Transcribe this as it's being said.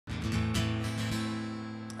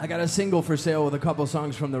I got a single for sale with a couple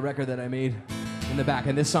songs from the record that I made in the back,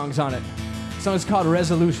 and this song's on it. The song's called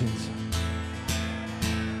Resolutions.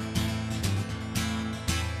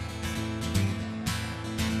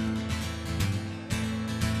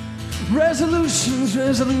 Resolutions,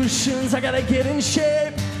 resolutions, I gotta get in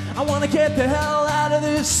shape. I wanna get the hell out of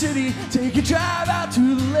this city, take a drive out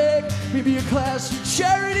to the lake, maybe a class of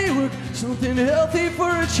charity work, something healthy for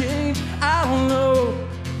a change. I don't know.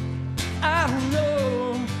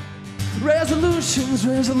 Resolutions,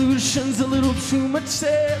 resolutions, a little too much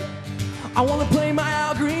said. I wanna play my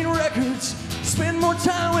Al Green records, spend more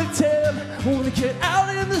time with Ted. I wanna get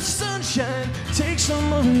out in the sunshine, take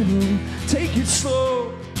some of it home, take it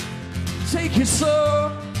slow, take it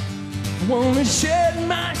slow. I wanna shed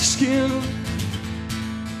my skin.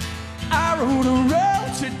 I rode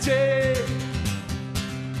around today.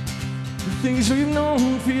 The things we've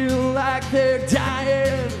known feel like they're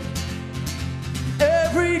dying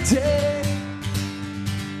every day.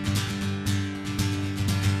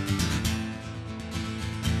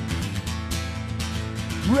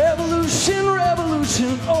 Revolution,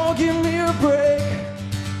 revolution, oh give me a break.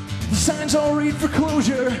 The signs all read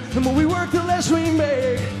foreclosure. The more we work, the less we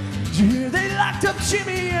make. Did you hear they locked up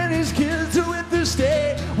Jimmy and his kids to it this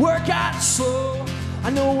day? Work out slow, I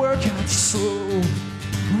know work out slow.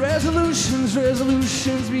 Resolutions,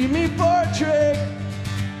 resolutions, beat me for a trick.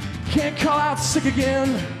 Can't call out sick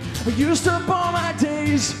again. I used up all my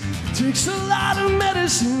days. Takes a lot of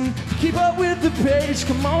medicine to keep up with the pace.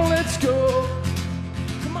 Come on, let's go.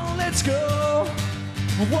 Come on, let's go.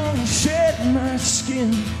 I wanna shed my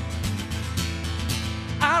skin.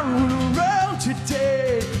 I rode around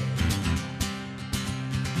today.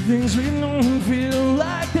 Things we know feel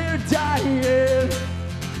like they're dying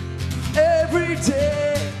every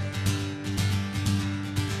day.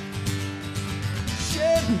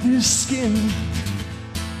 Shed this skin.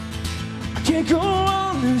 I can't go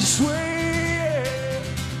on this way.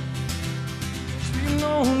 We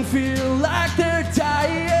know feel like they're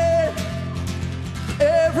dying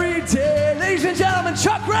every day. Ladies and gentlemen,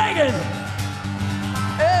 Chuck Ragan.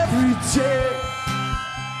 Every day.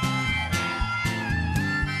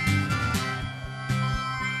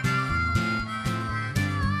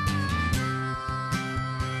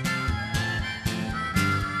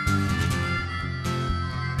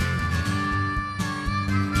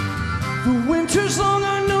 The winter's long,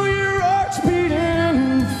 I know your heart's beating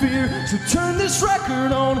in fear. So turn this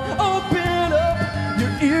record on, open up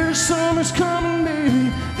your ears. Summer's coming,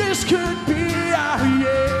 baby. This could be our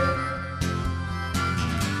year.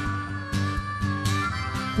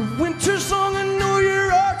 The winter's long, I know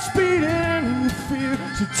your heart's beating in fear.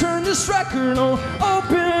 So turn this record on,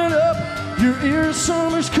 open up your ears.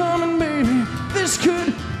 Summer's coming, baby. This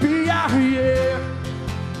could be our year.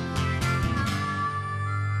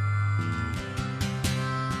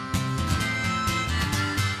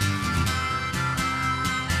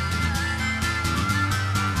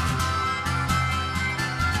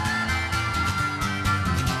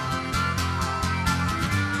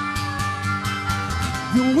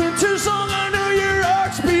 The winter's long, I know your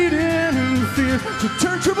heart's beating in fear. So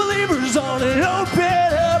turn true believers on and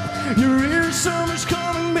open up your ears. Summer's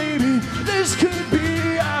coming, baby. This could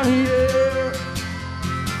be our year.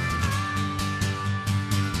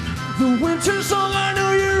 The winter's long, I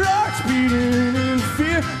know your heart's beating in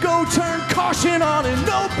fear. Go turn caution on and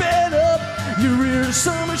open up your ears.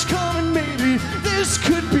 Summer's coming, baby. This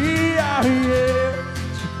could be our year.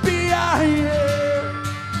 This could be our year.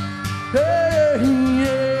 Hey,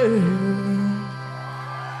 yeah.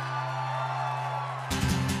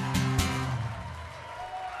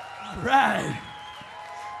 All right.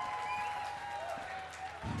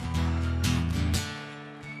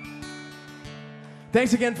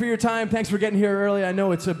 Thanks again for your time. Thanks for getting here early. I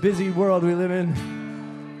know it's a busy world we live in.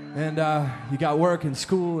 And you got work and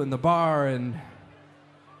school and the bar and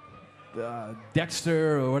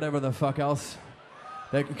Dexter or whatever the fuck else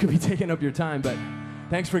that could be taking up your time. But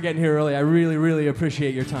thanks for getting here early. I really, really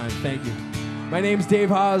appreciate your time. Thank you. My name's Dave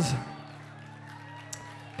Hause.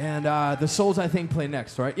 And the Souls, I think, play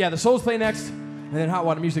next, right? Yeah, the Souls play next. And then Hot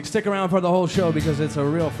Water Music. Stick around for the whole show because it's a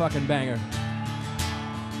real fucking banger.